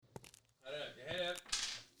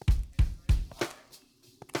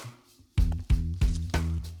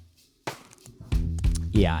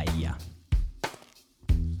Jæja.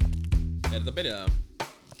 Þetta að byrja það?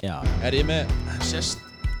 Já. Ég með sérst?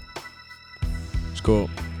 Sko,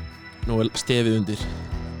 nú stefið undir.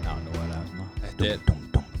 Já, nú það svona. Þetta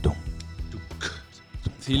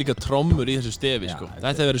því líka trommur í þessu stefi, sko.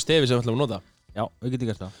 Þetta hefur verið stefi sem við ætlum að nota. Já, við getum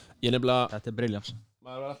gert það. Ég nefnilega... Þetta briljans.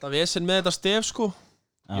 Maður var alltaf vesen með þetta stef, sko.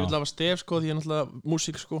 Já. Ég vil hafa stef, sko, því ég er náttúrulega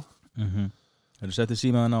músík, sko. Hefur settið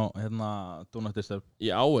símaðinn á, Do Not Disturb?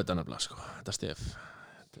 Ég á þetta nefnilega, sko, þetta stef.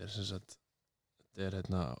 Þetta er sem sagt... Þetta er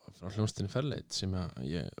frá hljómsveitinni Ferleit sem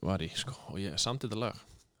ég var í, sko. Og ég samdi þetta lag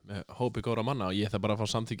með hópi góðra manna og ég þarf bara að fá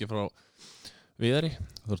samþykki frá Viðari.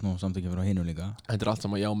 Þú ert nú samþykki frá hinum líka. Þetta er allt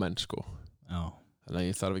saman já-menn, sko. Já. Þannig að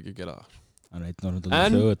ég þarf ekki að gera það. Það er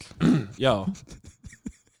 1.000 þögull. Já.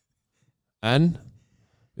 En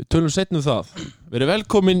við tölum seinna um það. Verið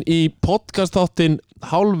velkomin í podcast-þáttinn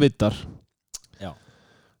Hálfvitar. Já.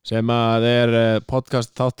 Sem að er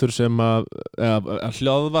podcast-þáttur sem að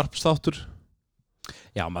hljóðvarpsþáttur.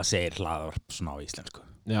 Já, maður segir hlaðvarp svona á íslensku.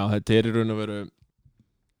 Já, þetta er í raun og veru.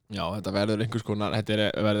 Já, þetta verður einhvers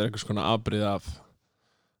konar afbrigði af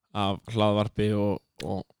hlaðvarpi og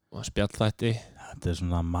spjallþætti. Þetta er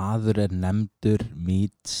svona maður er nefndur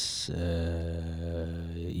meets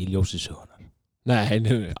í ljósi sögunar.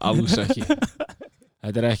 Nei, alls ekki.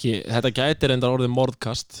 Þetta gæti reyndar orðið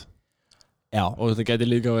morðkast. Já. Og þetta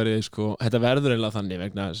gæti líka verið, sko, þetta verður eiginlega þannig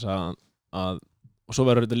vegna þess að og svo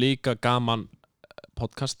verður þetta líka gaman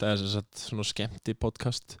podcast eða þess að svona skemmti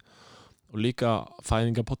podcast og líka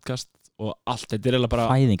fæðingapodcast og allt, þetta er eiginlega bara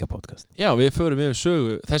Fæðingapodcast. Já, við förum yfir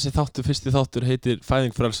sögu. Þessi fyrsti þáttur heitir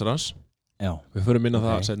Fæðing frelsarans. Já. Við förum inn á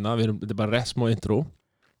það seinna, þetta er bara rétt smá intro.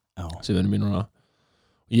 Já. Sem við erum í núna.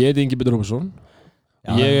 Ég heiti Ingi Pétur Róbersson.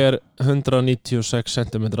 Ég er 196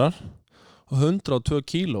 cm og 102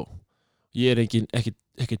 kíló. Ég er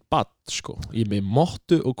ekkert badd, sko. Ég er með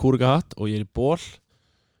mottu og kúrgahatt og ég er í ból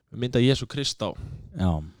með mynda Jesú Krist á.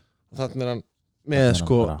 Já. Og þannig er hann með,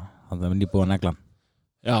 sko... Hann er nýbúið að negla.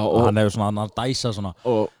 Já, og hann hefur svona, hann að dæsa svona.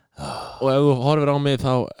 Og ef þú horfir á mig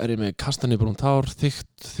þá er ég með kastanjubrúnt hár,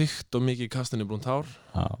 þykkt og mikið kastanjubrúnt hár.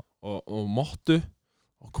 Já. Og mottu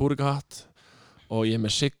og kúrgahatt. Og ég er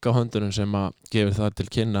með sigg á höndunum sem að gefur það til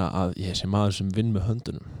kynna að ég sé maður sem vinn með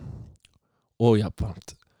höndunum. Og jafnvægt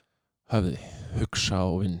höfði, hugsa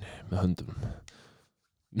og vinn með höndunum.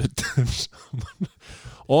 Nuttum saman.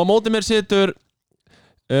 Og á móti mér situr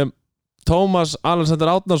Tómas Alexander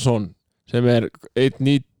Árnason sem er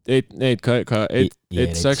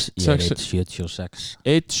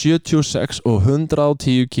 1,76 og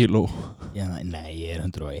 110 kíló. Já, nei, ég er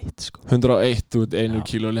 101, sko. 101, þú ert 1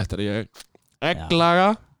 kíló léttari ég. Egglaga.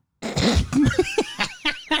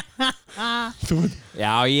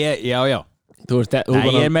 Já.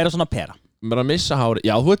 Nei, ég er meira svona pera. Bara að missa hári.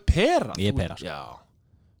 Já, þú ert pera. Ég er pera, sko. Já.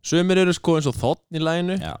 Sumir eru sko eins og þotn í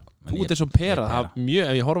laginu. Já. Þú ert eins og pera. Það er mjög,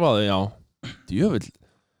 ef ég horfa á þig, já. Djöfull.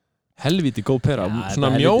 Helvíti góð pera. Svona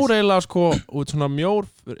mjór eiginlega, sko. Út svona mjór,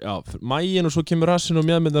 já, mægin og svo kemur rassin og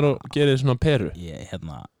mjöðmyndar og gerir svona peru.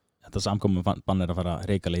 Þetta samkomum bann er að fara að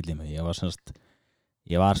reika leitli mig.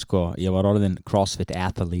 Ég var orðin CrossFit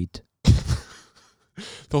athlete.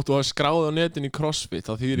 Þóttu að skráða á netin í CrossFit,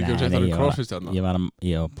 þá þýðir ekki að setja það CrossFit stjárna. Ég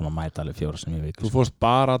var búin að mæta alveg 4 sinni í viku. Þú fórst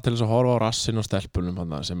bara til þess að horfa á rassin og stelpunum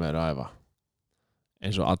sem er að æfa.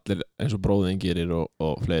 Eins og bróðin gerir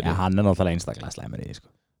og fleiri. Já, hann er náttúrulega einstaklega slæmur í því, sko.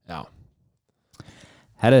 Já.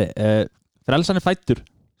 Herri, frelsan er fættur,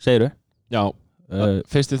 segirðu? Já,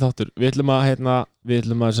 fyrsti þáttur. Við ætlum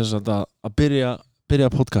að sem sagt að byrja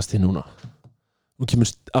podcasti núna. Nú kemur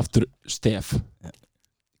aftur stef.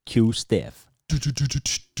 Q-stef.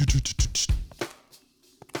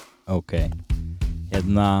 Ok.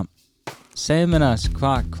 Segðu mér aðeins,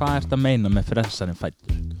 hvað ertu að meina með frelsarinn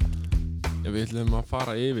fættur? Við ætlum að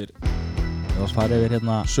fara yfir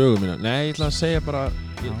sögu mína. Nei, ég ætla að segja bara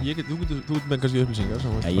þú getur með kannski upplýsingar.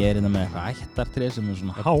 Ég er með eitthvað ættartrið sem er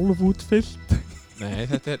svona hálfútfyllt. Nei,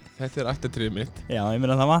 þetta er ættartriðið mitt. Já, ég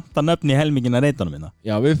meina það vantar nöfn í helmingina reytunum minna.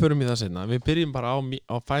 Já, við förum í það seinna. Við byrjum bara á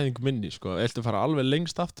fæðingu minni, sko. Viltu fara alveg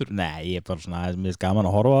lengst aftur? Nei, ég er bara svona, mér er gaman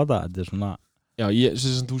að horfa á þetta. Þetta er svona... Já,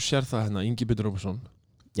 sem þú sér það Ingi Pétur Róbersson.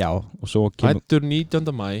 Já, og svo kemur... Fæddur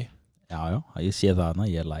 19. maí. Já, ég sé það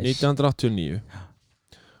ég er læs. 1989.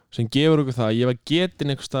 Sem gefur okkur það, ég var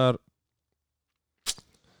getin einhvers staðar...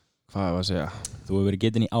 Hvað var að segja? Þú hefur verið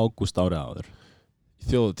getin í ágúst árið áður.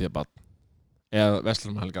 Þjóðhátíðarbarn. Eða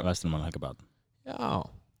Vestlunarhelgabarn. Já.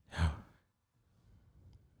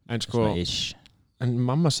 En sko... En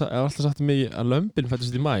mamma er alltaf sagt mig að lömbin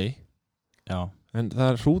fættist í maí. Já. En það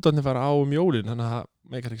er hrútarnir fara á jólin, þannig að það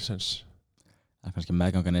meikar ekki sens. Það er kannski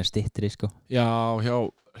meðgangan er styttri, sko. Já, hjá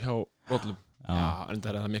rollum. Já, en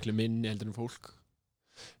það er miklu minni heldur en fólk.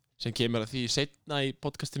 sem kemur að því seinna í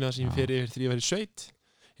podcastinu það sem ég fer yfir því að vera í sveit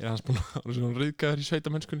ég hans búin að vera svona ryðgæður í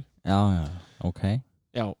sveitamennskunni ok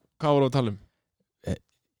já, hvað voru að tala um?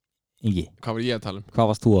 Ingi, hvað var ég að tala um? Hvað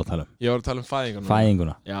varst þú að tala um? Ég var að tala um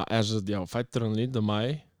Fæðinguna já, fættur hann 9.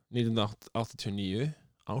 maí 1989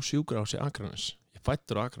 á sjúkrahúsi Akranes ég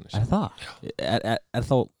fættur á Akranes það?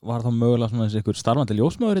 Var þá mögulega svona þessi ykkur starfandi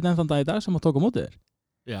ljósmóður enn þann dag í dag sem að tóka mótið þér?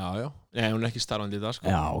 já, nei, hún er ekki starfandi í dag sko.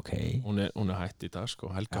 Já, ok hún er hætt í dag sko,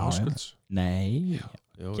 Helga Háskulds Nei,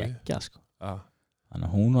 geggjað sko Þannig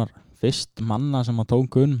að hún var fyrst manna sem að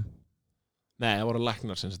tók Nei, það voru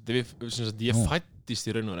læknar sem sagt, ég fættist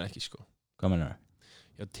í raun og ekki sko. Hvað meinar það?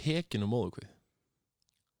 Ég var tekin móðurkvið.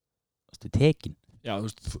 Varstu tekin? Já,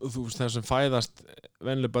 þú veist það sem fæðast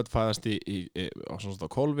venjuleg börn fæðast á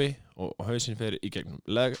hvolfi og hausinn fer í gegnum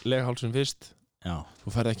leghálsinn fyrst. Já.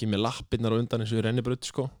 Þú ferð ekki með lappirnar á undan eins og í rennibraut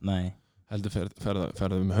sko. Nei. Heldur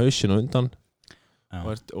ferðu með hausinn á undan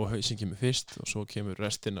og hausinn kemur fyrst og svo kemur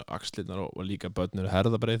restin af axlirnar og líka börn eru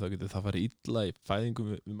herðabreið þá getur það farið illa í fæðingu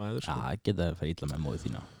við mæður sko. Já, getur það farið illa með móður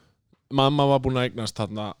þína. Mamma var búin að eignast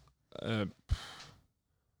þarna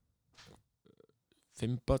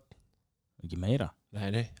 5 börn. Ekki meira?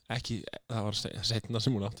 Nei, ekki, það var seinna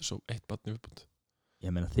sem hún átti svo 1 barn í viðbót.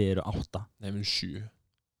 Ég meina þið eru 8. Nei, við erum 7.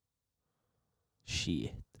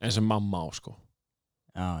 Shit. En sem mamma á sko.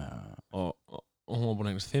 Já. Og hún var búin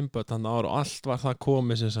að eignast 5 börn þannig ára og allt var það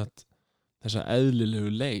komið sem sagt þessa eðlilegu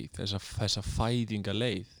leið, þessa fæðinga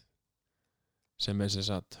leið sem sem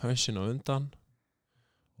sagt hausinn á undan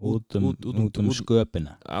út um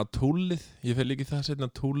sköpina. Að túllið, ég fer líka í það setna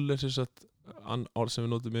túll sem sagt orð sem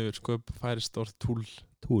við notum yfir sköp færist orð túll.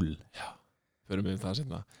 Túll? Já, förum við það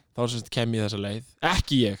setna. Þá sem sagt kem ég þessa leið,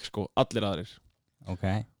 ekki ég sko, allir aðrir. Ok.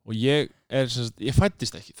 Og ég sem sagt, ég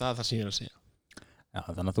fæddist ekki, það það sem ég að segja. Já,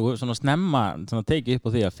 þannig að þú svona snemma tekið upp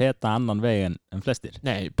á því að feta annan veg en flestir?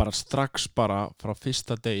 Nei, bara strax frá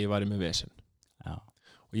fyrsta degi var ég með vesen. Já.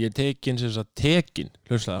 Og ég tekin,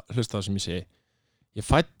 hlusta það sem ég segi, ég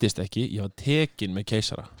fæddist ekki, ég var tekin með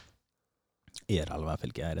keisara. Ég er alveg að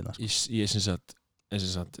fylgja þér hérna. Ég sem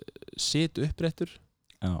sagt, sit uppréttur,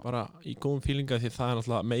 bara í góðum fílinga því það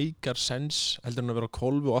náttúrulega meikar sens, heldur en að vera á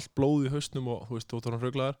hvolfi og allt blóð í hausnum og þú veist, þú tóra hann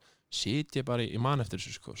rauglaðar, sit ég bara í mann eftir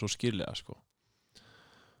þessu sko, svo skýrlega sko.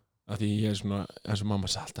 Af því ég svona, eins og mamma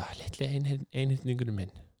sagði alltaf litli einhyrningunum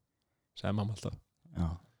minn sagði mamma alltaf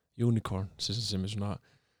unicorn sem er svona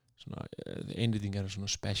einhyrningar er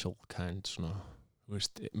svona special kind svona, þú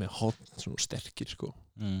veist, með horn svona sterkir sko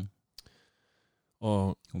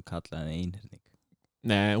og hún kallaði einhyrning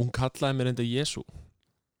nei, hún kallaði mér enda Jesú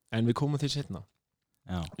en við komum til setna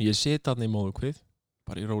ég sit þarna í móðurkvið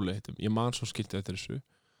bara í rólegheitum, ég man svo skilti eftir þessu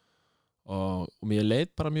og mér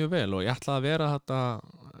leið bara mjög vel og ég ætlaði að vera þetta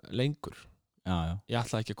lengur ég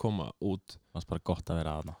ætlaði ekki að koma út það var bara gott að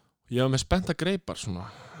vera aðna ég var með spennta greipar svona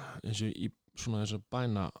eins og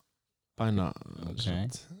bæna okay.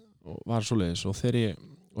 og var svoleiðis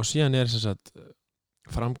og síðan er sem sagt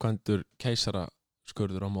framkvæmdur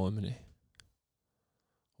keisaraskurður á móður minni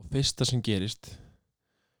og fyrsta sem gerist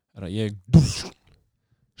er að ég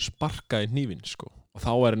sparkaði hnífinn sko og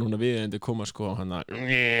þá er núna viðeigandi koma sko hana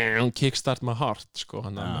kickstart my heart sko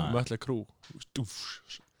hana Mötley Crüe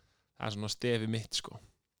það er svona stefi mitt sko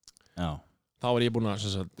þá er ég búin að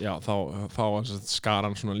þá skar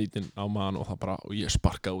hann svona lítinn á mann og ég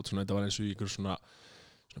sparkaði út svona þetta var eins og ykkur svona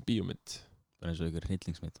bíómynd bara eins og ykkur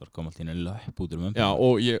hryllingsmynd var komið alltaf inn að löp út um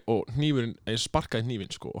og hnífurinn ég sparkaði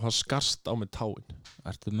hnífinn sko og það skarst á mig táin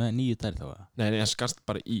Ertu með 9 tær þá? Nei, það skarst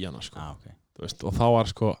bara í hana sko okay. Þú veist, og þá var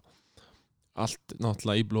sko allt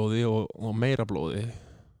náttúrulega í blóði og meira blóði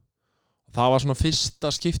og það var svona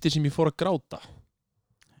fyrsta skipti sem ég fór að gráta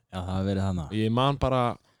það hafi verið þarna ég man bara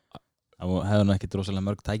það hefði nú ekki drosalega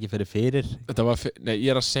mörg tækifæri fyrir þetta var, ég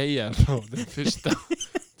er að segja þetta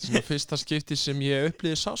er fyrsta skipti sem ég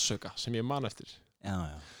upplýði sársauka sem ég man eftir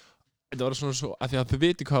þetta var svona svo að því að þau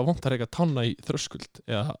viti hvað vont að reyka tanna í þröskuld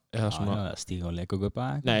eða svona stíga á legugubba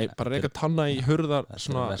nei, bara reyka tanna í hurðar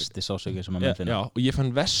svona versti sásauki sem að menn finna og ég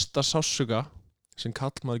fann versta sársauka sem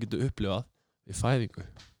kallmaður getur upplifað við fæðingu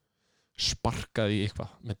sparkaði í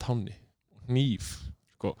eitthvað með tanni hníf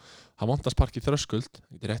sko, það vont að sparka í þröskuld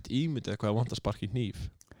það getur rétt ímyndið hvað vont að sparka í hníf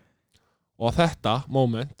og þetta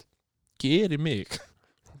moment gerir mig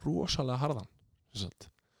rosalega harðan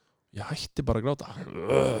ég hætti bara að gráta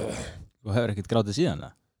Þú hefur ekkert grátið síðan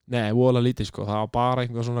það? Nei, voðalega lítið sko, það var bara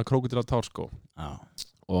einhver svona krókódílatár sko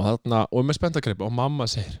og með spenntakreipa og mamma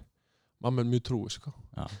segir mamma er mjög trúi sko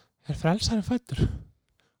er frelsarinn fæddur?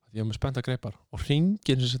 Ég var með spenntakreipar og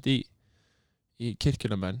hringir sem sagt í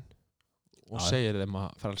kirkjunamenn og segir þeim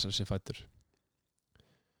að frelsarinn sé fæddur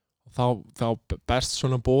þá berst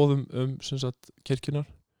svona boðum sem sagt kirkjunar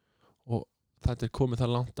og þetta komið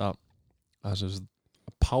það langt að sem sagt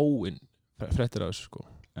páin fréttir af þessu sko.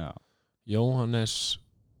 Já. Jóhannes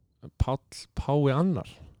Páll Pái annar.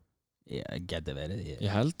 Geti verið.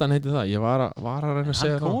 Ég held hann heiti það. Ég var að reyna að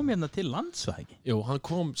segja það. Hann kom hérna til lands, var ekki? Jú, hann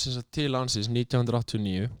kom sem sagt til landsins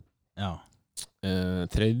 1989. Já.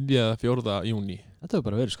 3. eða 4. júní. Þetta hefur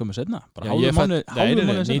bara verið skömmu seinna. Bara hálfur mánuð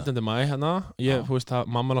 19. maí hérna. Þú veist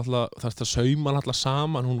það, mamma náttúrulega, það sauma náttúrulega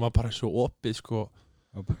saman, hún var bara svo opið sko.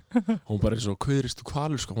 Hún bara svo kvöðrist og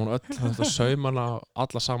kvalur sko. Hún þetta saumana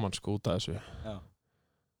alla saman sko út af þessu. Já.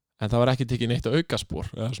 En það var ekki tekið neitt aukaspor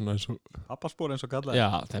eða svona eins og pappaspor eins og kallað.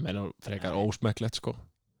 Já, þeim frekar ósmekklegt sko.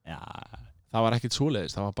 Já. Það var ekkit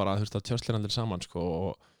svoleiðis, það var bara þú veist að tjöslinandir saman sko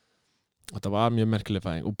og þetta var mjög merkileg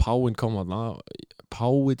fæðing og Páin kom þarna,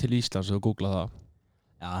 Pái til Íslands og googla það.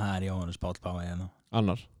 Já, það Jóhannes Páll Pái hérna.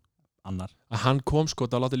 Annar. Að hann kom sko,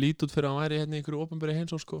 það látið lítið út fyrir að hann væri hérna í einhverju opinberi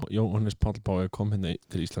heimsókn sko. Jóhannes Páll Pái kom hérna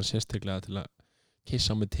til Íslands sérstaklega til að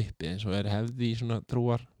kissa með tippi eins og hefði í svona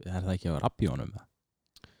trúar. Það ekki að rabbjónum?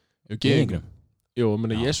 Gyðingur. Jú,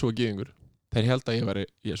 menna Jesú og gyðingur. Þeir held að ég væri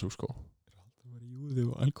Jesú sko. Það var júði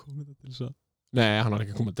og hann kom þetta til þess að Nei, hann var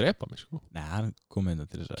ekki komið að drepa mig sko. Nei, hann kom þetta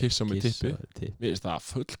til þess að kissa með tippi. Mér finnst það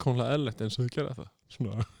fullkomlega eðlilegt eins og þau gera það.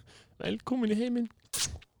 Svona, velkomin í heiminn.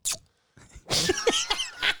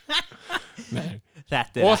 Nei.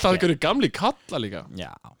 Og það eru gamli kalla líka.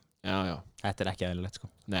 Já. Þetta ekki eðlilegt sko.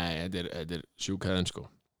 Nei, þetta sjúkaðin sko.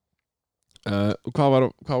 Hvað var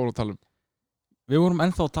að tala um? Við vorum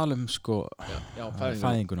ennþá að tala um sko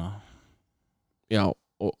fæðinguna. Já,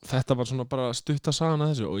 og þetta var svona bara stutta sagan að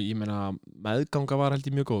þessu og ég meina meðganga var held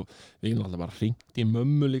ég mjög góð. Við getum alltaf bara hringt í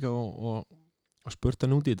mömmu líka og spurt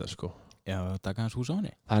hann út í þetta sko. Já, taka hans hús á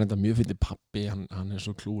henni. Það enda mjög fyndið pappi, hann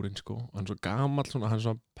svo klúrinn sko. Hann svo gamall svona, hann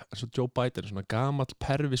svo Joe Biden, svona gamall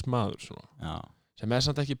pervis maður svona. Já. Sem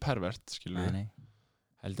samt ekki pervert, skilur. Nei.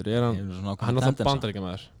 Heldur hann á það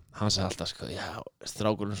bandaríkjamaður. Hann sagði alltaf sko, já,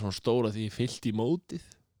 strákurinn svona stóra því ég fyllt í mótið.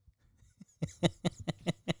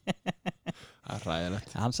 Það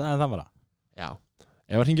ræðilegt. Hann sagði það bara. Já.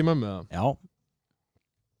 Ef að hringi mömmu það? Já.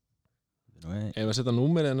 Ef að setja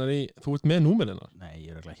númerið hennar í, þú ert með númerið hennar? Nei,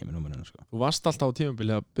 ég er ekki með númerið hennar sko. Þú varst alltaf á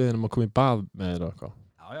tímabili að biðja að koma í bað með þér og eitthvað.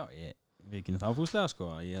 Já, við kynum það fúslega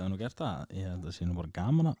sko, ég hef nú gert það, ég held að það sé nú bara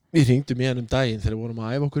gaman að. Við hringdum í hann daginn þegar við vorum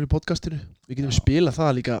að æfa okkur í podcastinu. Við getum spila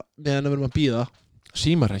það líka meðan við erum að bíða.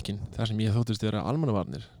 Símarekkin, þar sem ég þóttist að vera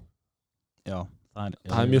almannavarnir. Já,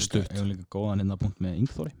 það mjög stutt. Ég hef líka góðan hérna punkt með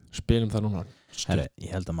Ingþóri. Spilum það núna. Herri,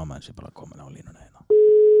 ég held að mamma henni sé bara komin á línuna hérna.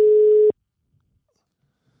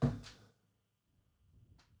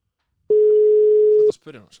 Þetta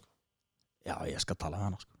spyrir hann sko. Já, ég skal tala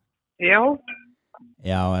hana sko. Já.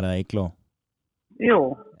 Já, það Eygló? Jú.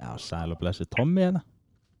 Já, sæl og blessu Tommi hérna.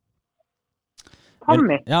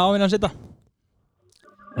 Tommi? Já, við erum að sitja.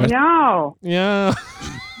 Já.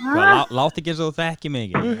 Látt ekki eins og þú þekki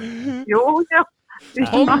mig ekki. Jú, já.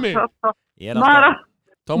 Tommi. Maður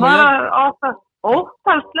er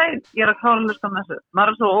óttalslegin. Ég er að klára að hlusta á messu. Maður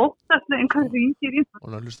er svo óttalslegin hvað hringir í. Hún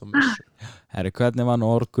er að hlusta á messu. Herri, hvernig var nú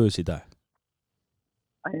orguðs í dag?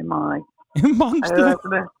 Ég man það ekki. Manstu?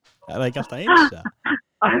 Er það ekki alltaf eins?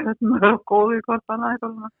 Það er góð í hvort annað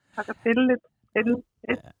eitthvað. Taka tillit.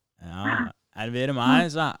 Já. En við erum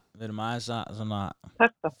aðeins að svona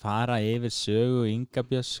fara yfir sögu Inga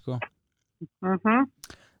Björns sko.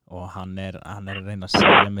 Og hann er að reyna að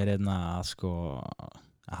segja mér hérna að sko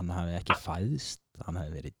hann hafi ekki fæðst, hann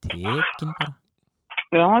hafi verið tekinn bara.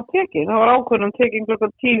 Já, hann var tekinn, það var ákvörðum tekinn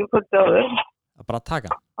klukkan 10 kvöldi áður. Bara taka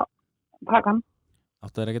hann? Taka hann.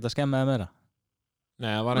 Áttu þeir ekki að skemma það meira?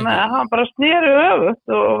 Nei, það var ekki. Nei, hann bara sneri öfugt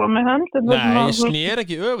og með höndin. Nei, ég sneri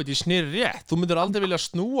ekki öfugt, ég sneri rétt. Þú myndir aldrei vilja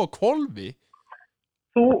snúa hvolfi.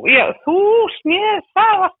 Þú sneri,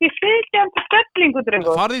 það varst í sitjandi stellingu,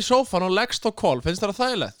 drengur. Farði í sófan og leggst á hvolf, finnst það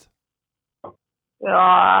þægilegt? Já.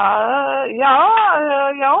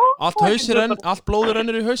 Allt blóður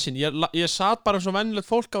rennur í hausinn. Ég sat bara eins og venjulegt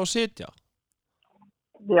fólk á að sitja.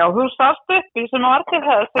 Já, þú sast uppi sem var til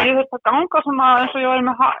þess og ég þurfti að ganga svona eins og ég var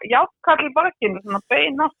með játtkall í barkinu, svona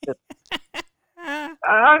bein aftur.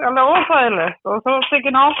 Það er alveg óþægilegt og þú varst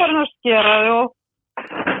ekki ákvarðin að skera og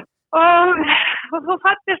þú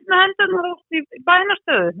fættist með hendurnar út í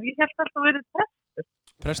bænastöðu. Ég held alltaf að verið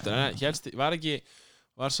prestur. Prestur,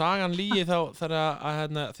 var sagan lygi þá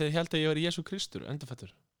þegar þið held að ég var Jesú Kristur,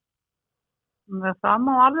 endurfættur? Það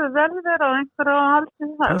má alveg vel vera að einhverju á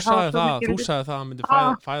haldið það. Þú sagði það að hann myndi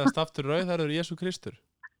fæðast aftur rauðhærður Jesú Kristur.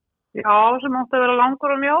 Já, sem átti að vera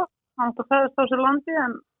langur og mjór. Hann átti að fæðast á sér landi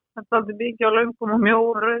en þetta er aldrei mikið á löngum og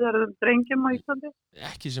mjóum rauðarðum drengjum á Íslandi.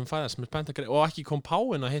 Ekki sem fæðast með spennt og ekki kom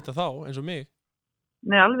páin að hitta þá eins og mig.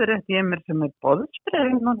 Nei, alveg rétt, ég er mér sem er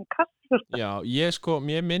boðsbreið núna í kastfjörsta. Já,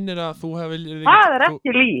 mér minnir að þú hefur... Það er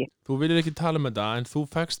ekki líf. Þú viljir ekki tala um þetta, en þú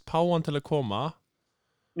fekst páan til að koma.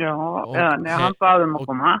 Já, hann baði að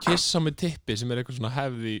koma. Og kissa með tippi sem er eitthvað svona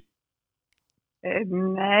hefði.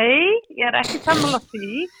 Nei, ég er ekki sammála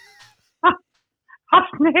því.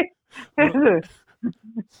 Hafni, heyrðu.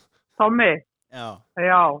 Tommi. Já,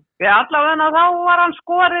 ég allavega þá var hann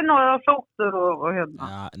skorinn og sóttur og hérna.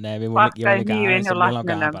 Já, nei, ég var líka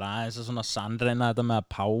aðeins að svona sannreina þetta með að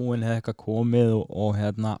páin hefði eitthvað komið og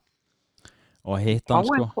hitt hann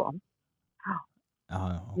sko. Páin kom? Já,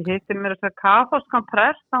 okay. Ég hitti mér þess að kaþólskan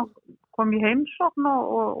prest, hann kom í heimsókn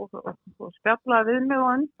og spjallaði við mig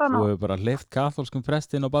og undan. Þú hefur bara hleypt kaþólskum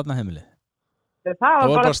prestinn á barnaheimili? Það var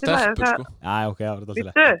bara stelpur sko. Já, ok, það var þetta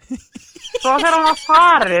alltaf. Svo þegar hann var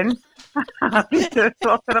farinn,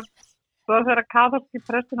 svo þegar kaþólski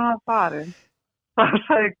presturinn var farinn, þá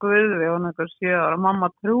sagði Guðvi og einhver 7 ára, mamma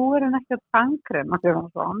trúir henni ekki að tannkrema þegar hann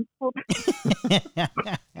svo andfór.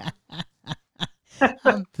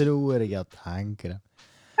 Hann trúir ekki að tannkrema.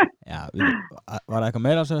 Já, var það eitthvað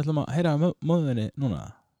meira sem við ætlum að heyra móðinni núna?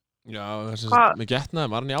 Já, með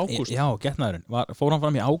getnaðum, var hann í ágúst? Já, getnaðurinn. Fór hann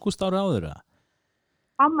fram í ágúst ári áður, eða?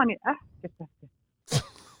 Hann í ekkert.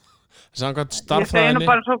 Samkvæmt starffræðinni.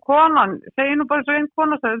 Ég segi nú bara svo einn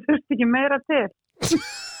kona það þurfti ekki meira til.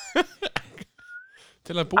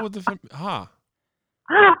 Til að búa til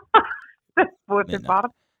búið til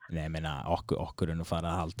barn. Nei, ég meina, okkur er nú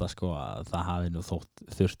farið að halda sko að það hafi nú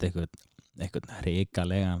þurft eitthvað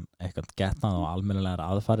hrikalega eitthvað getnað og almennilegar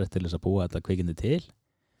aðfarir til þess að búa þetta kvikindi til.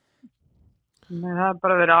 Nei, það hefur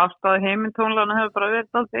bara verið afstáði heimintónlana, hefur bara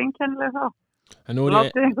verið alltaf einkennilega þá.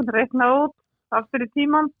 Látið einhvern reikna út aftur í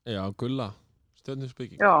tíman. Já, Gulla,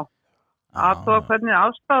 stjörnuspeking. Já, aðtóa hvernig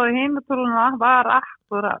afstáði heimintónlana var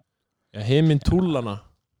akkurat. Já, heimintúlana.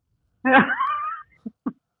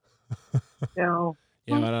 Já.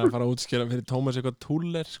 Ég var að fara að útskýra fyrir Tómas eitthvað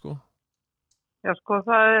túl er, sko. Já, sko,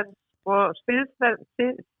 það er, hvað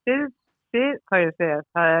ég segja,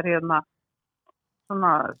 það er hérna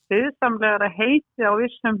svona siðsamlegara heiti á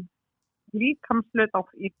vissum líkamslut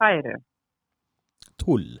í færi.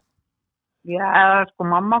 Túl? Já, sko,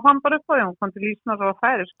 mamma fann bara upp á því, hún kom til Íslands og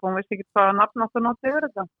færi, sko, hún vissi ekki hvaða nafn áttu notið yfir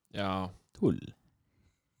þetta. Já. Túl?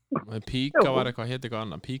 Píka var eitthvað, hétt eitthvað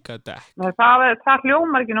annað, píka er dekk. Nei, það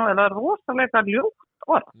hljómar ekki nú, það er rosalega ljótt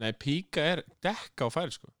orð. Nei, píka er dekk á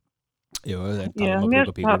færi, sko. Jú, það er tala um að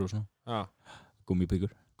píka píkur og svona. Já.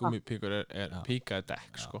 Gummipíkur. Gummipíkur píka er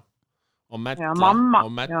dekk, sko. Og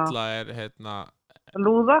mella, er, hérna...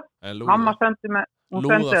 Lúða. Mamma sendi með...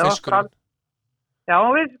 Lúða fiskurinn. Já,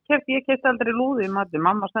 ég keypti aldrei lúði í mati.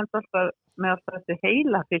 Mamma sendi alltaf með þessi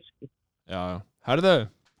heila fiski. Já. Hörðu?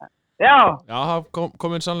 Já. Já, það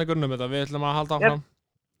kom inn sannleikurinn um þetta. Við ætlum að halda áfram.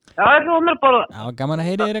 Já, það er svona bara... Já, gaman að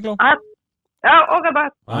heyri þér, Egló. Já, ok, bara.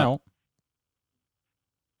 Já.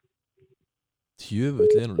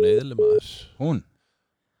 Tjöfull er nú leiðileg maður. Hún?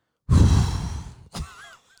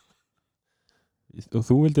 Og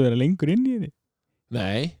þú vildi vera lengur inn í því?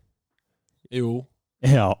 Nei. Jú.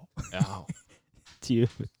 Já.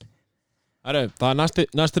 Tjöfull. Það er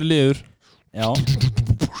næstri liður. Já.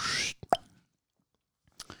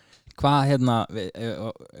 Hvað, hérna,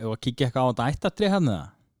 ef að kíkja eitthvað á þetta ættartré hérna?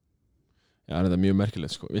 Já, þetta er mjög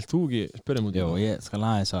merkilegt, sko. Vilt þú ekki spyrja mútið? Jó, ég skal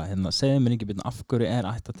laga þess að, hérna, segðu mér ekki byrna, af hverju er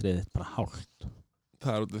ættartréð þitt bara hálft?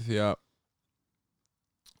 Það er út af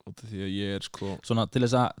því að ég er, sko... Svona, til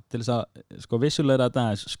þess að, sko, vissulegra þetta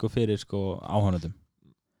sko, fyrir, sko, áhörnundum,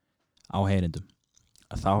 áheyrindum.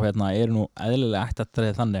 Þá, hérna, er nú eðlilega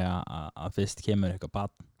ættartréð þannig að fyrst kemur eitthvað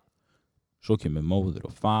barn, svo kemur móður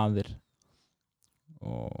og faðir,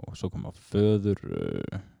 og svo koma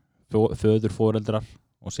föðurforeldrar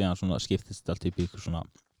og síðan svona skiptist allt upp í einhver svona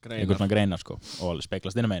greinar sko og alveg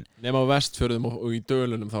speglast inn á megin. Nema á Vestfjörðum og í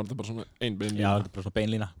Dölunum þá er þetta bara svona ein beinlína. Já, þetta er bara svona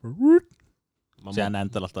beinlína. Síðan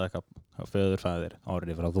endar alltaf eitthvað föðurfæðir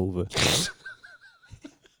orðið frá þúfu.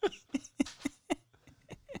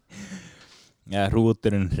 Já,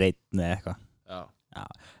 hrúturinn hreinn eða eitthvað. Já.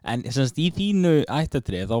 En semst í þínu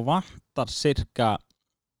ættartréð þá vantar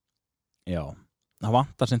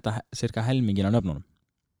cirka helmingin af nöfnunum.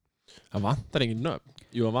 Það vantar engin nöfn.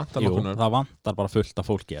 Jú, það vantar bara fullt af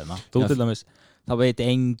fólki hérna. Þú til dæmis, þá veit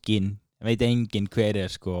engin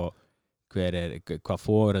hvað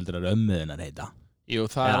foreldrar ömmuðunar heita. Jú,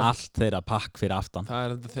 það er allt þeirra pakk fyrir aftan.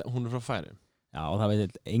 Hún er frá Færeyjum. Já, og það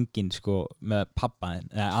veit engin sko með pappaðinn,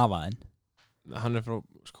 eða afaðinn. Hann er frá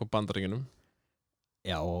sko Bandaríkjunum.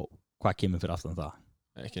 Já, og hvað kemur fyrir aftan það?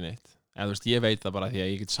 Ekki neitt. eða þú veist, ég veit það bara því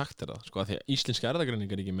að ég get sagt þér það sko, því að íslenska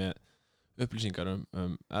erfðagreining ekki með upplýsingar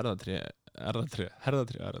erfðatrí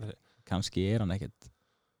kannski hann ekkert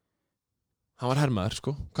hann var hermaður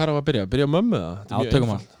sko, hvað er að byrja á mömmu það?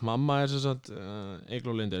 Tökum hann. Mamma er sem sagt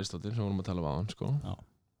Eygló Lind Eiríksdóttir sem vorum að tala um áðan sko.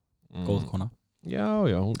 Góð kona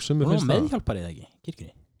já, hún sumir hún finnst var meðhjálparið ekki,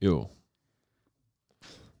 kirkjunni jú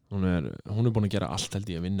hún er búin að gera allt held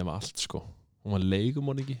ég að vinna með allt sko, hún var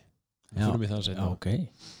leigumorðingi við fórum í það seinna. Okay.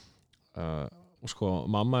 Og sko,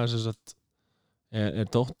 mamma er sem sagt er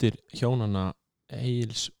dóttir hjónanna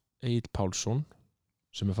Egill Pálsson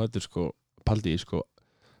sem er fæddur sko, paldi sko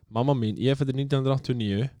mamma mín, ég er fæddur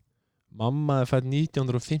 1989 mamma er fædd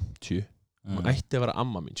 1950 hún ætti að vera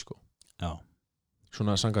amma mín sko já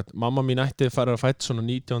svona sangat, mamma mín ætti að fara að fædd svona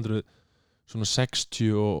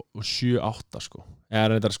 1967-8 sko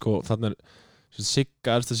eða þetta sko, þannig er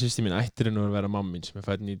Sigga, elsta systir mín, ættir henni að vera mamma mín sem er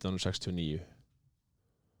fædd 1969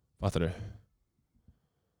 fattar þau?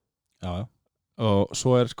 Já og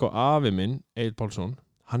svo er sko afi minn, Egill Pálsson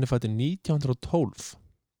hann er fæddur 1912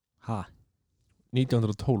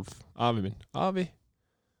 1912, afi minn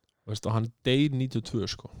veist, og hann deyr 92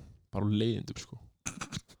 sko bara úr leiðindum sko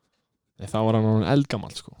þá var hann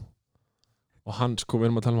eldgamall sko og hann sko, við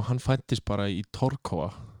erum að tala um að hann fættist bara í Torkóa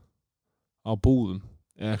á Búðum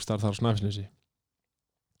eða ekki starf þar á Snæfellsnesi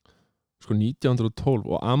sko 1912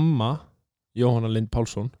 og amma Jóhanna Lind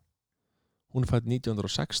Pálsson hún er fætt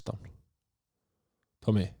 1916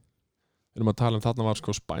 Tommy, við erum að tala um þarna var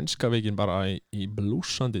sko spænska veikin bara í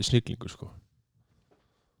blúsandi snillingu sko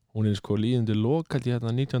hún er sko líðandi lokalt í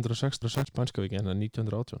hérna 1966 spænska veikin hérna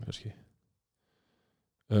 1918 kannski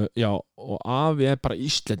já og afi er bara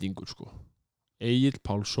Íslendingur sko Egill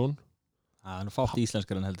Pálsson hann er fátt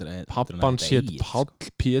íslenskar en heldur pappan sétt Páll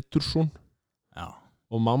Pétursson já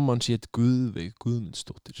og mamman sétt Guðveig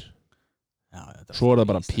Guðmundsdóttir já, svo er það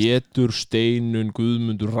bara Pétur, Steinun,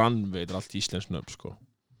 Guðmundur, Rannveig þetta er allt íslensk nöfn sko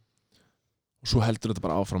og svo heldur þetta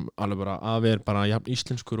bara áfram alveg bara afi er bara jafn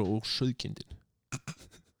íslenskur og sauðkindin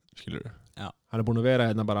skilur já hann er búin að vera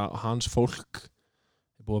hérna bara hans fólk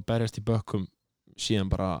er búin að berjast í bökkum síðan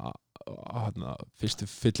bara hérna fyrstu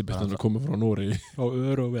fyllibittunum að koma frá Noregi á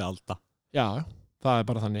öru og við alda já, það er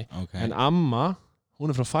bara þannig en amma,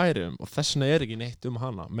 hún er frá Færeyjum og þess vegna er ekki neitt um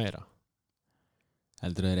hana meira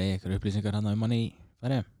heldur þeir eitthvað upplýsingar hann um hann í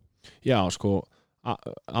Færeyjum? Já, sko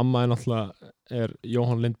amma er náttúrulega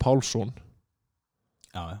Jóhann Lind Pálsson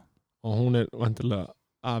já og hún er vantilega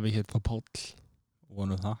afi hér þá Páll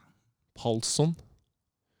vonum það Pálsson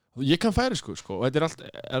og ég kann færeysku sko og þetta er allt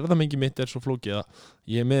erfðamengi mitt er svo flókið að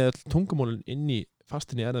ég er með all tungumálin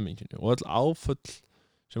fastin í erfðamenginu og öll áföll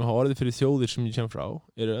sem hafa orðið fyrir þjóðir sem ég kem frá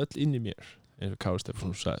eru öll inn í mér eins og Kári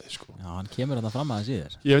Stefánsson sagði sko já, hann kemur þarna fram aðeins í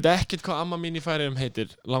þér ég veit ekkert hvað amma mín í Færeyjum heitir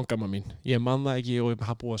langamma mín, ég man það ekki og ég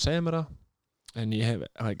hafa búið að segja mér það en ég hef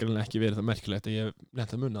greinlega ekki verið það merkilegt að ég hef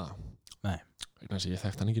nefnt að munna það nei vegna þess að ég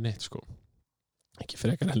þekkt hann ekki neitt sko ekki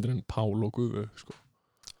frekar heldur en Pál og Gufu sko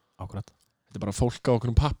akkurat þetta er bara fólk á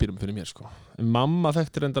okkur pappírum fyrir mér sko en mamma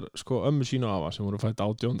þekkti reyndar sko ömmu sínu og afa sem voru fætt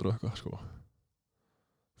 1800 og eitthvað sko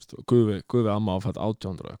Gufi amma var fætt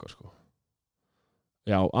 1800 og eitthvað sko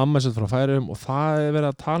já, amma er sett frá Færeyjum og það er verið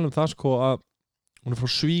að tala um það sko að hún er frá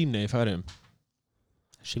Svíney í Færeyjum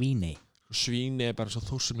Svíney er bara svo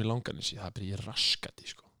þúsum í Langanesi það er bara ég raskati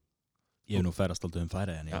sko ég hef nú ferðast alltaf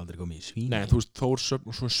Færeyja en ég hef aldrei komið í Svíney nei, þú veist, Þórsöfn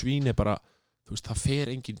og svo Svíney bara þú veist, það fer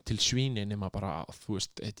enginn til Svíney nema bara, þú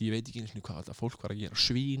veist, ég veit ekki eins og hvað þetta fólk var að gera,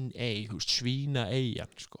 Svíney, þú veist,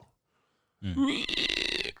 Svínaeyjan, sko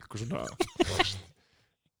eitthvað svona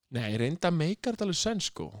nei, reynda meikar þetta alveg senn,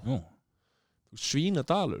 sko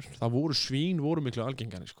Svínadalur, svín voru miklu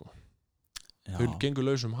algengari, sko þau gengur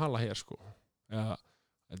lausum hala hér, sko eða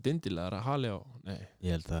dindil eða hali á, nei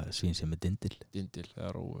ég held að svín sem er dindil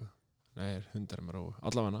eða róu, nei, hundar með róu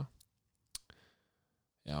allavega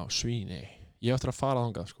já, Svíney ég ætti að fara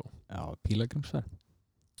þangað sko já, pílagrimsferð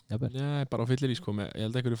nei, bara á fyllir í sko ég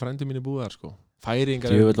held að einhverju frændi mínu búið þar sko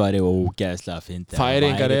Færeyingar Djöfull væri ógeðslega að fyndi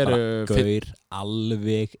Færeyingar eru gaur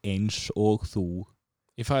alveg eins og þú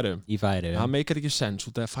í Færeyjum það meikar ekki sens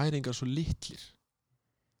út af að Færeyingar svo litlir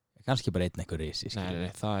kannski bara einn eitthvað risi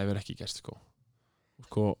nei, það hefur ekki gerst sko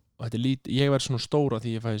þetta er lítið ég væri svona stóra því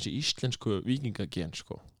ég fæði þessi íslensku víkingagen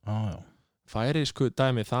sko færeysku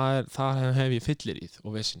dæmi það hef ég fyllir í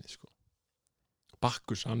og vesinni sko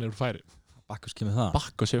Bakkus, hann er úr Færeyjum Bakkus kemur það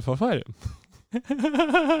Bakkus er frá Færeyjum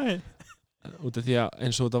út af því að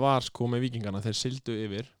eins og þetta var sko með víkingana þeir sildu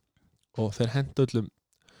yfir og þeir hendu öllum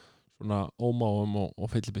svona ómáum og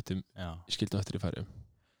fyllibittum skildu eftir í Færeyjum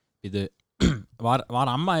var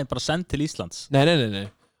amma bara send til Íslands? Nei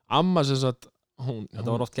amma sem sagt hún þetta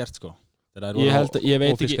var oft gert sko ég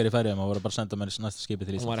veit ekki ófiskar í Færeyjum og voru bara að senda mér næsta skipi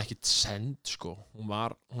til Íslands. Hún var ekkit send sko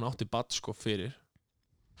hún átti badn sko fyrir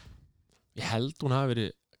ég held hún hafi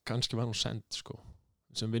verið kannski var hún send sko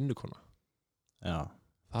sem vinnukona Já.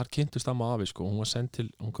 Þar kynntust amma afi sko hún var send til,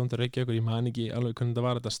 hún kom til Reykjavíkur ég man ekki alveg hvernig þetta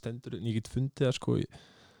var þetta stendur en ég get fundið það sko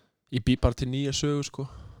ég bý bara til nýja sögu sko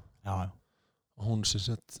Já. og hún sem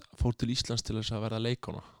sagt fór til Íslands til þess að verða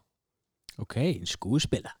leikona Ok,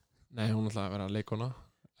 skúspila. Nei, hún ætlaði að vera leikona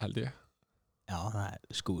held ég Já, það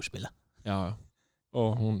er skúspila. Já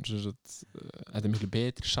og hún sem sagt þetta er miklu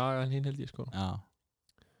betri saga en hinn held ég sko Já.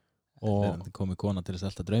 og Þegar komið kona til þess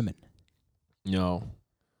að elta drauminn. Já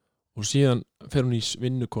og síðan fer hún í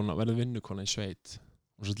vinnukona verður vinnukona í sveit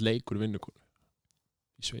og svo leikur vinnukona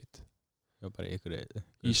í sveit Já, bara ykkur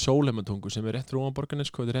í Sólheimatungu sem er rétt frá Borgarnes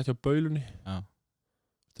sko, þetta er rétt hjá baulunni Já.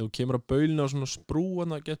 þegar þú kemur á baulunni og svona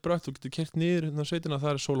sprúan að geta brött, þú getur kert niður hérna sveitina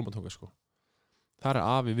það er Sólheimatunga sko það er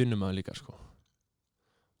afi vinnumæður líka sko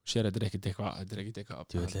sér þetta er ekkert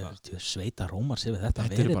eitthvað sveita rómar sér við þetta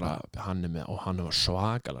er bara, hann er með og hann var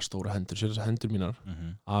svakalega stóra hendur sér þessar hendur mínar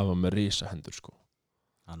afi var með risa hendur sko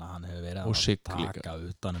þannig að hann hefur verið og að taka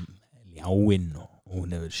utanum ljáinn og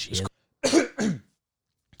hún hefur séð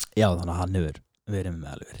Já, þannig að hann hefur verið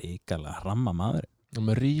með alveg ríkarlega hramma maður og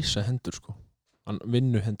með risa hendur sko hann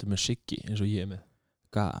vinnuhendur með siggi eins og ég er með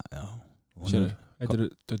Já Sér,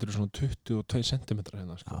 þetta eru svona 22 cm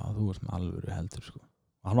hérna sko. Já, þú ert með alvöru hendur sko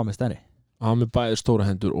og hann var með stærri hann með bæði stóra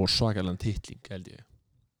hendur og svakalega titling held ég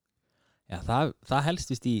Já, það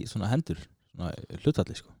helst vist í svona hendur svona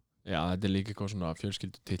hlutfalli sko Já, þetta er líka eitthvað svona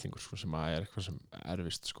fjölskyldu titlingur sko, sem er eitthvað sem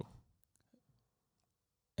erfist sko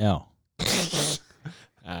Já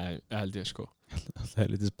held ég sko Það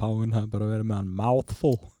er litið Páin hafi bara verið með hann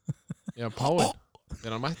mouthful Já, Páin,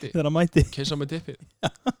 þegar hann mætti kissa með dippið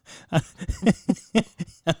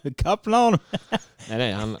Kapla á honum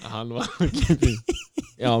Nei, hann var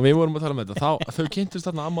Já, við vorum að tala um þetta þau kynntust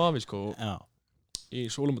þarna amma og afi sko Já. í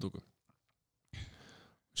Sólheimatungu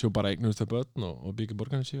Svo bara eignust þau börn og byggja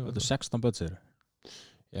Borgarnes Þetta er 16 börn sér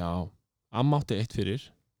Já, amma átti eitt fyrir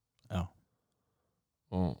Já.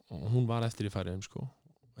 og hún var eftir í Færeyjum sko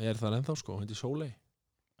og er þar ennþá sko, hún heitir Sóley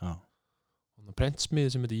Já. og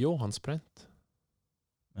prentsmiði sem heitir Jóhanns Prent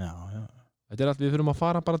Já. Þetta er allt, við þurfum að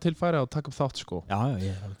fara bara til Færeyja og taka upp þátt sko Já,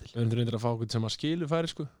 ég er alveg til Við erum reyndir að fá okkur sem að skilu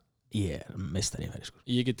Færeyja sko Ég er meistari í færisku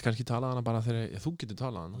Ég get kannski talað hana bara þegar þú getur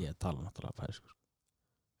talað hana Ég tala náttúrulega færisku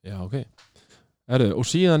Já, ok og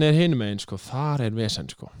síðan er hinum einn sko, þar er vesen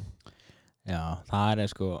sko Já, það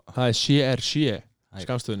er sko það er CRC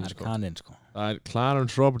skamstöðinni Það er sko kaninn sko það er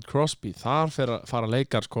Clarence Robert Crosby þar fara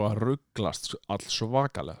leikar sko að rugglast all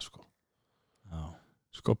svakalega sko Já.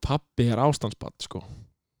 Sko pabbi er ástandsbarn sko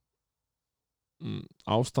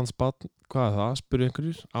ástandsbarn, hvað er það? Spurðu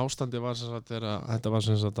einhverjir ástandi var sem sagt þetta var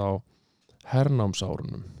sem sagt á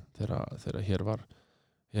hernámsárunum þegar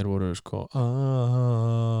hér voru sko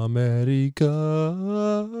Amerika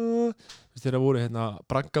þegar voru hérna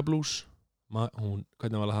Bragga Blues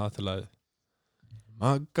hvernig var það til að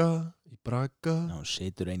Magga í Bragga Já, hún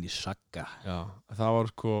situr einn í sagga Já, það var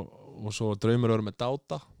sko og svo draumur með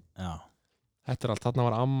dáta Já. Þetta er allt, þarna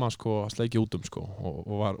var amma sko að sleikja út sko og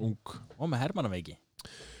var ung Og með hermannaveiki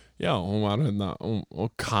Já, hún var hérna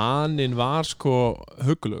og kaninn var sko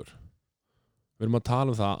huggulegur Við erum að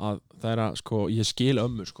tala um það er að sko, ég skil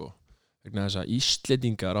ömmu sko vegna þess að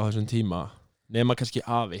Íslendingar á þessum tíma nema kannski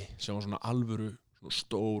afi sem var svona alvöru svona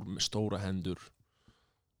stór með stóra hendur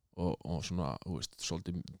og svona, þú veist,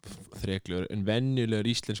 svolítið þreklegur en venjulegur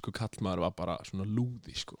íslensku kallmaður var bara svona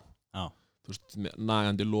lúði sko Já. Þú veist, með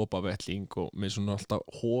nagandi lopavelling og með svona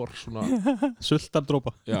alltaf hór svona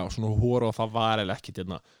Sultardrópa já, svona hór og það var eða ekki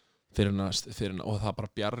fyrir hann og það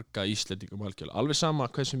bara bjarga Íslendingum algjörlega, alveg sama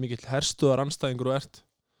hversu mikill herstuðar anstæðingur þú ert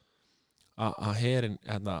að herinn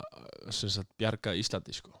hérna, sem sagt, bjarga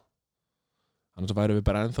Íslandi sko annars væri við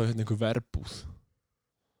bara ennþá hérna einhver verbúð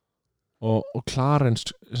og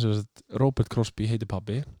Clarence sem sagt, Robert Crosby heiti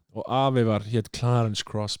pabbi og afi var hétt Clarence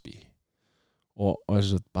Crosby og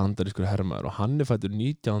þess að bandarískur hermaður og hann er fættur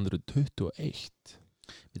 1921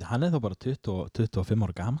 Hann er þá bara 25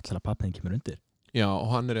 ára gamall til að pappin kemur undir Já, og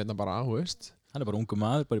hann er einna bara áhugaðist Hann er bara ungu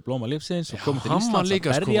maður, bara í blóma lífsins og Já, komið til hann var Íslands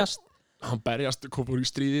líka, að berjast hann berjast, kom úr í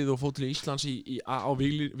stríðið og fór til Íslands á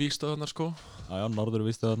vígstöðunar sko Já, norður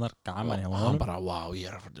vígstöðunar, gaman hjá og honum hann bara, wow,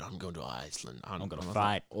 I'm going to Iceland I'm gonna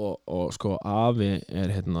fight og sko afi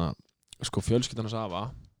er hérna sko fjölskyldanas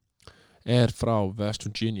afa er frá West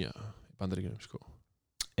Virginia í Bandaríkjunum sko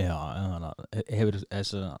Já, þannig að hefur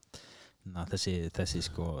þessi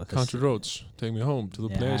sko Country Roads, take me home to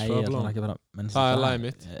the place Nei, where I ég ætla belong ekki bara Það er lagið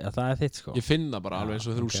mitt Já, það er þitt sko Ég finn það bara Já, alveg eins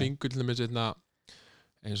og þegar þú ok. syngur til þess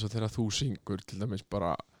eins og þegar þú syngur til dæmis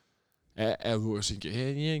bara ef þú syngir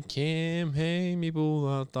ég kem heim í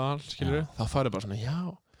Búðardal skilur, þá farið bara svona já,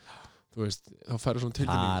 þú veist, þá farið svona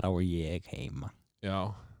tilfinning þar á ég heima já,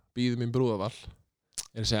 býðu mín Brúðardal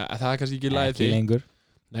að segja, það er kannski ekki lagið þitt lengur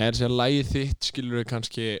nei, að segja lagið þitt skilur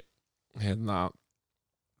kannski hérna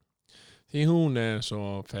því hún svo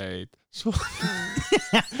feit svo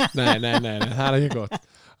nei, það er ekki gott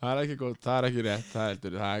það er ekki rétt það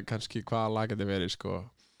er kannski hvaða lag þetta verið sko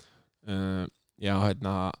já,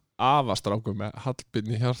 hérna afastrákum með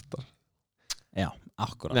Hallbirni Hjartar já,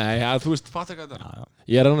 akkurat nei, ja, þú veist, fattu hvað þetta já.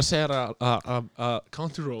 ég er að segja að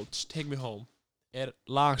Country Roads, Take Me Home er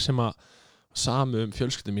lag sem að samu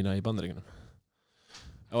fjölskyldum mína í Bandaríkjunum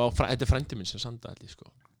og þetta er frændi minn sem sanda allir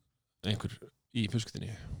sko einhver í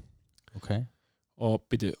fjölskyldinni okay. og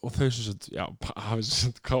byrju, og þau sem sagt, já, hafið sem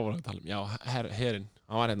sagt, hvað var að tala já, herinn,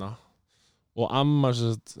 hann var hérna og amma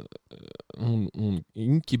sem sagt, hún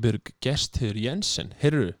Ingibjörg Gestheiður Jensen,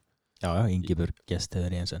 heyrðu já, Ingibjörg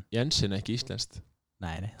Gestheiður Jensen, ekki íslenskt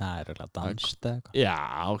nei, það er alveg danskt já,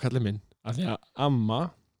 kallið minn, af því að amma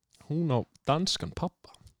hún á danskan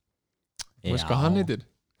pappa og veist hvað hann heitir?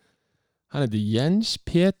 Hann heitir Jens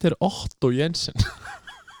Peter Otto Jensen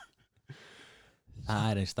það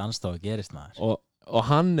er eins dansstofa gerist maður og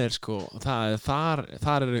hann er sko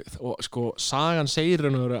þar er og sko sagan segir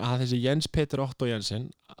að þessi Jens Peter Otto Jensen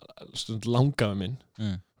langafi minn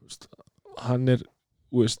hann er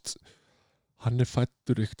veist, hann er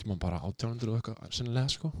fæddur ykkur tíma bara 1800 og eitthvað sennilega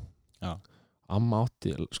sko já. Amma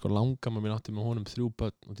átti, sko langamma mín átti með honum 3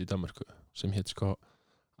 börn út í Danmörku sem hétt sko,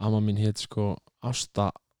 amma mín hétt sko Ásta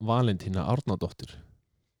Valentína Árnadóttir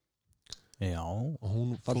já og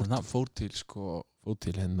hún fór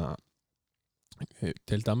til hérna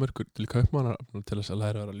til Danmörkur, til Kaupmannar til þess að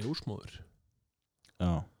læra að vera ljósmóður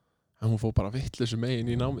já en hún fór bara vitleysu megin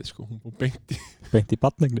í námið sko, hún fór beint í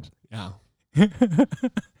barneignir já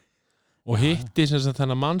og hitti sem sagt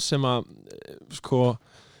þennan mann sem að sko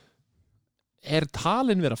er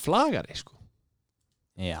talin vera flagari sko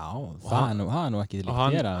já, það er nú ekki til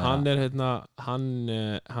að gera hann er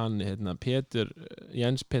hérna Pétur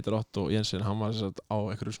Jens Peter Otto Jensen, hann var sem sagt á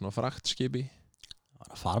einhverju svona fraktskipi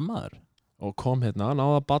farmaður og kom hérna,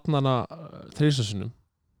 náða barnana þrisvarsinnum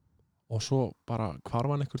og svo bara hvarf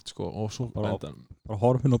hann eitthvað sko og svo bara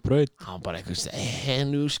horfinn og braut hann bara eitthvað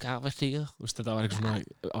nú skafast ég þetta var eitthvað svona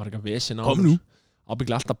það var eitthvað vesinn á kom nú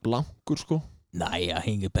ábyggilega alltaf blankur sko næja,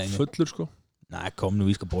 hengi pengi fullur sko næ, kom nú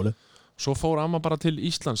í skabólu svo fór amma bara til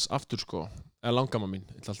Íslands aftur sko eða langamma mín,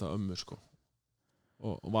 þetta alltaf ömmu sko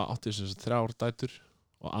og var átti þess að 3 dætur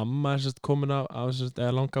og amma er sérst komin af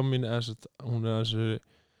eða langamma mín eða sérst hún er þessi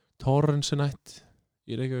Torrensinætt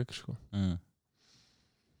í Reykjavík sko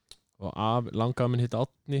og langamma mín hitt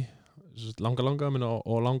Átni langamma mín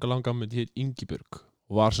og langamma mín hitt Ingibjörg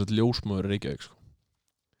og var sérst ljósmóður í Reykjavík sko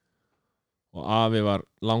og afi var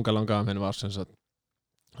langamma mín var sem sagt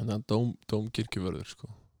hann dómkirkjuvörður sko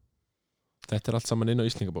þetta er allt saman inn á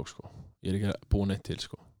Íslingabók sko ég er ekki búin eitt til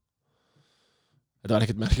sko þetta var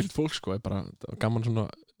ekkert merkilegt fólk sko ég bara gaman svona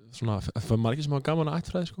það var margir sem hafa gaman að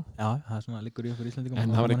ættfræði sko já, það er svona liggur í okkur Íslandingum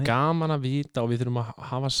en það var gaman að vita og við þurfum að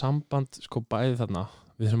hafa samband sko bæði þarna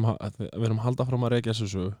við þurfum að halda fram að rekja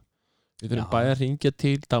þessu við þurfum bæði að ringja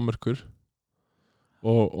til Danmörkur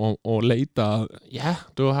og leita ja,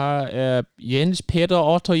 du har Jens Peter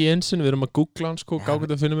Otto Jensen við erum að googla hann sko gátt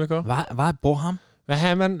að finna eitthvað hvað bor ham?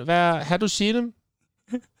 Har du set dem?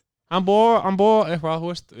 Han bor eitthvað, þú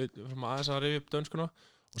veist við erum aðeins að rifja upp dönskuna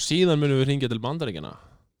og síðan munum við ringja til Bandaríkjanna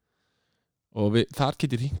og þar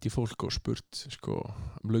geti ringt í fólk og spurt sko,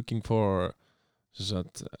 I'm looking for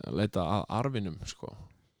sagt, leita að arfinum sko.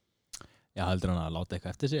 Já, heldur hann að láta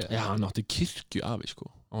eitthvað eftir sig? Já, hann átti kirkju afi sko.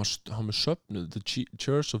 Hann með söfnuð The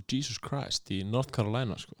Church of Jesus Christ í North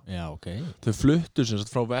Carolina sko. Já, ok. Þau fluttu sem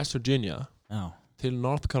sagt frá West Virginia til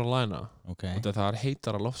North Carolina og það er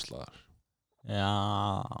heitara loftslagar. Já.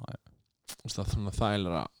 Það er svona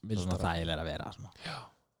þægilega mildara. Svona þægilega að vera svona. Já.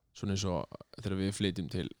 Svona eins og þegar við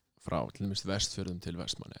flytjum frá til dæmis Vestfjörðum til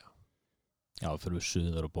Vestmannaeyja. Já, fyrir við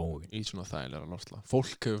suður og bói. Í svona þægilega loftslag.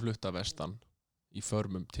 Fólk hefur fluttað vestan í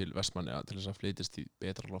förmum til Vestmannaeyja til þess að flytjast í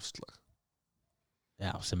betra loftslag.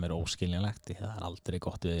 Já, sem er óskiljanlegt því það er aldrei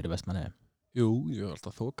gott veður í Vestmannaeyjum. Jú, ég er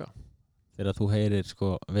alltaf þoka. Þegar þú heyrir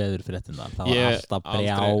sko veðurfréttinnar þá er alltaf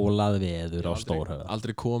brjálað veður á Stórhöfða.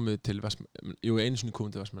 Aldrei komið til Vestmannaeyja. Jú, einu sinni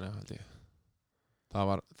komið til Vestmannaeyja held ég.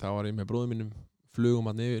 Það var ég með bróðum mínum flugum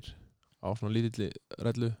hann yfir á svona lítilli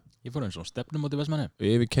rellu. Ég fór eins og stefnum út í Vestmannaeyjum.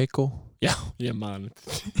 Yfir Keiko. Já, ég man.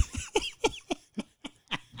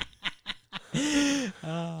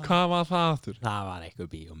 Hvað var það aftur? Það var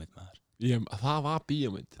eitthvað bíómynd maður. Það var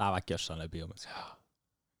bíómynd. Það var gjörsamlega bíómynd. Já.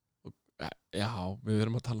 Já, við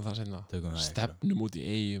verum að tala það seinna. Tökum það Stefnum út í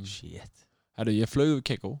Eyjum. Shit. Herru, ég flög við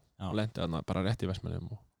Keiko Já. og lendi þarna bara rétt í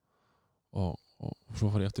Vestmannaeyjum og svo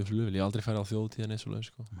fór ég eftir flugvél. Ég hef aldrei farið á þjóðtíðan eins og leið,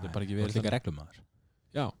 sko. Það er bara ekki verið líka reglumaður.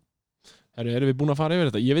 Já. Herru, erum við búin að fara yfir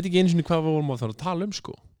þetta? Ég veit ekki einu sinni hvað við vorum að tala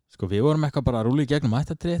sko. Sko, við vorum eitthvað bara að rúla í gegnum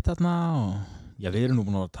ættartrétt þarna og já, við erum nú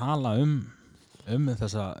búin að tala um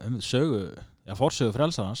sögu, forsögu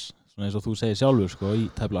frelsarans, svona eins og þú segir sjálfur, sko, í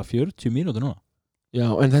tæplega 40 mínútur núna. Já,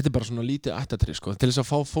 en þetta er bara svona lítið ættartré, sko, til þess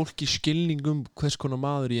að fá fólk í skilningum hvers konar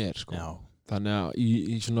maður ég er, sko. Já. Þannig að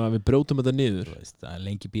í svona við brjótum þetta niður. Þú veist, það er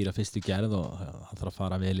lengi býra fyrstu gerð og það þarf að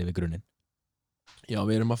fara vel yfir grunninn. Já,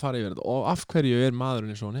 við erum að fara yfir þetta. Og af hverju er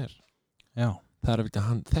maðurinn eins og hann er? Já. Það er að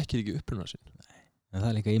hann þekkir ekki uppruna sinn. Nei. En það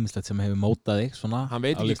er líka ýmislegt sem hefur mótað þig svona. Hann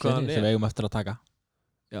veit ekki hvað hann er. Sem við eigum eftir að taka.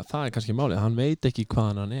 Já, það er kannski málið. Hann veit ekki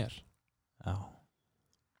hvað hann er. Já.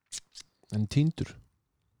 En týndur.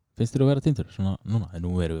 Finnst þér að vera týndur? Svona núna? En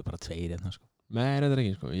nú erum við bara tveir hérna, sko. Nei, þetta er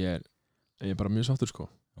ekki, sko. Ég er bara mjög sáttur,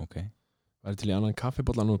 sko. Ok. Væri til í annan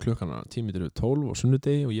kaffibolla nú klukkan 10:12 og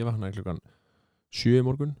sunnudegi og ég vaknaði klukkan 7 í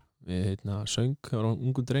morgun við söng, það var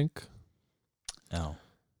ungum dreng. Já.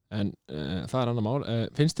 En það er annar mál.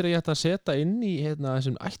 Finnst þér að ég ætti að setja inn í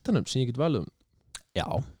þessum ættanum sem ég get valið um? Já.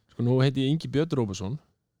 Sko nú heiti ég Ingi Björn Róbertsson.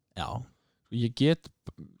 Já. Ég get,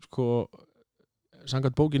 sko,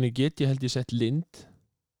 samkvæmt bókinni get ég held ég sett Lind.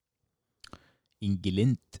 Ingi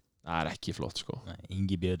Lind. Það er ekki flott, sko. Nei,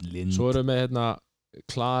 Ingi Björn Lind. Svo erum við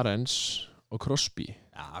Clarence og Crosby.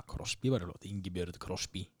 Já, Crosby var flott. Ingi Björn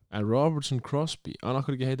Crosby. En Robertson Crosby. Hann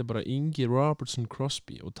okkur ekki heita bara Ingi Robertson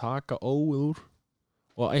Crosby og taka O-ið úr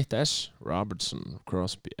og 1 S Robertson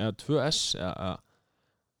Crosby. Eða 2 S eða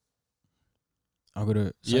ég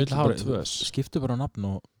vil hafa 2 S. Skiptu bara nafn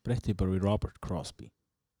og breytti bara í Robert Crosby.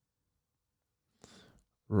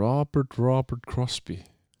 Robert Crosby.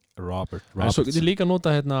 Robert En svo getur líka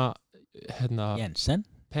nota Jensen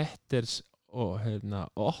Petters og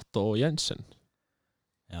Otto og Jensen.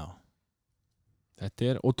 Já.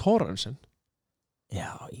 Þetta og Thorensen.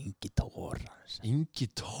 Já, Ingi Thorensen.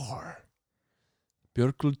 Ingi Thor.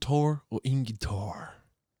 Björgul Thor og Ingi Thor.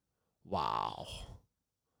 Vá.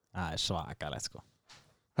 Það er svakalegt, sko.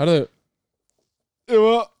 Herðu, ég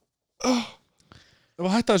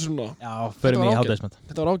var hætta þessu núna. Já, förum í hádegismat.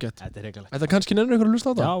 Þetta var ágætt. Þetta er hrikalegt. Þetta kannski nefnir ykkur að hlusta á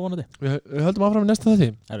þetta. Já, vonandi. Við höldum áfram í næsta þetta.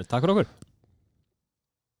 Herðu, takk fyrir okkur.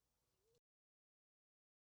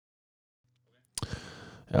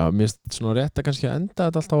 Já, mér finnst svona rétt að kannski enda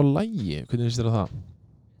þetta alltaf á lagi. Hvernig finnst þér það?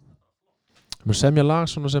 Mér semja lag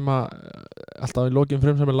svona sem að alltaf í lokin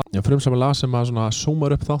frumsamja lag sem að svona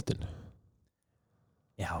zoomar upp þáttinn.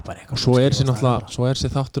 Já, bara eitthvað. Og svo er þessi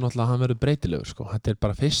þáttur náttúrulega að hann verður breytilegur, sko. Þetta er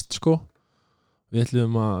bara fyrst, sko. Við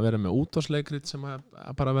ætlum að vera með útvarpsleikrit sem að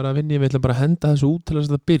bara vera að vinna í. Við ætlum bara að henda þessu út til þess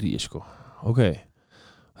að þetta byrji, sko. Ok.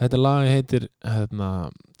 Þetta lagi heitir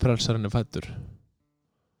Frelsarinn er fæddur.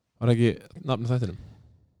 Var ekki nafnið þættinum?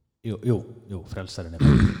 Jú, Frelsarinn er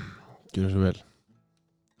fæddur. Gjörðu svo vel.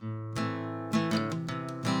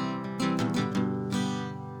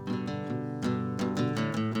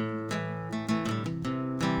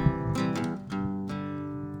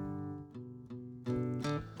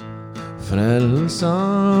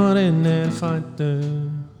 Frelsarinn er fæddur.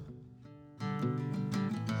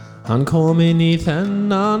 Hann kom inn í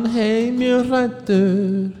þennan heim mjög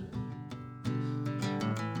hræddur.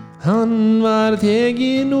 Hann var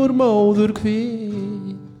tekinn úr móður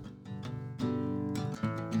kvið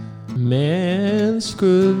með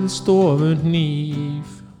skurðstofuhníf.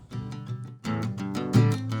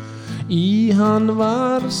 Í hann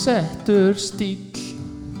var settur stíll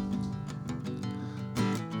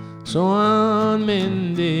svo hann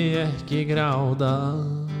myndi ekki gráta.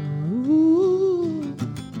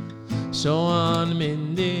 Svo hann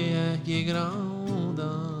myndi ekki gráta.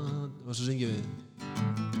 Og svo syngjum við.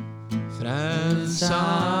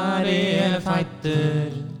 Frelsari er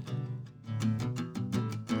fæddur.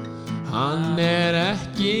 Hann er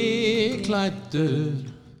ekki klæddur.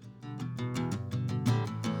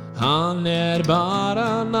 Hann er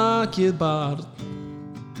bara nakið barn.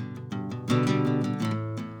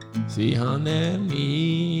 Því hann er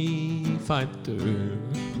nýfæddur.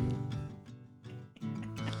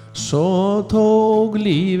 Svo tók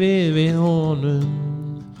lífið við honum.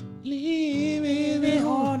 Lífið við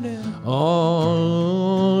honum.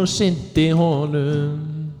 Og synti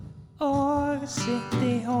honum. Og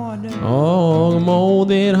synti honum. Og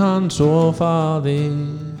móðir hans og faðir.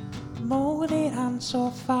 Móðir hans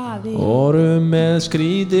og faðir. Voru með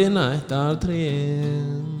skrýtin ættartré.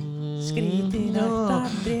 Skrýtin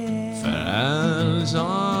ættartré.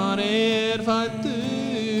 Frelsar er fæddur.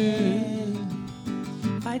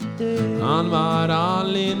 Hann var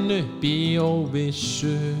alinn upp í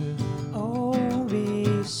óvissu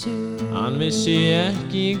Hann vissi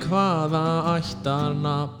ekki hvaða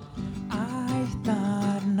ættarnafn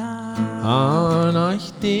Hann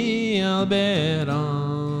ætti að bera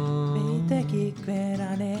Veit ekki hver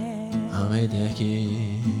hann Hann veit ekki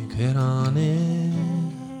hver hann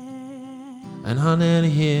En hann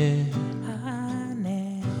hér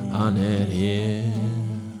Hann hér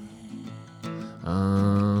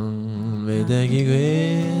Hann veit ekki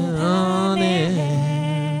hver hann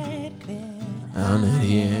Hann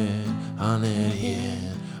hér Hann hér Hann hér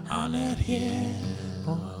Hann hér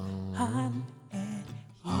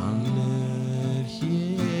Hann hér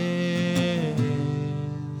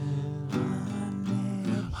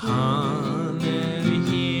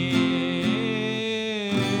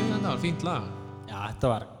Þetta var fínt lag Já, þetta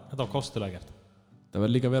var kostulega gert Það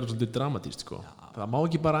verður líka að vera svolítið dramatíst sko. Það má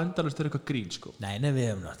ekki bara endalaust vera eitthvað grín sko. Nei, við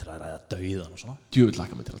hefum náttúrulega að ræða dauðan og svona Djöfull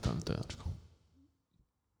hlakka mig til að tala um dauðan sko.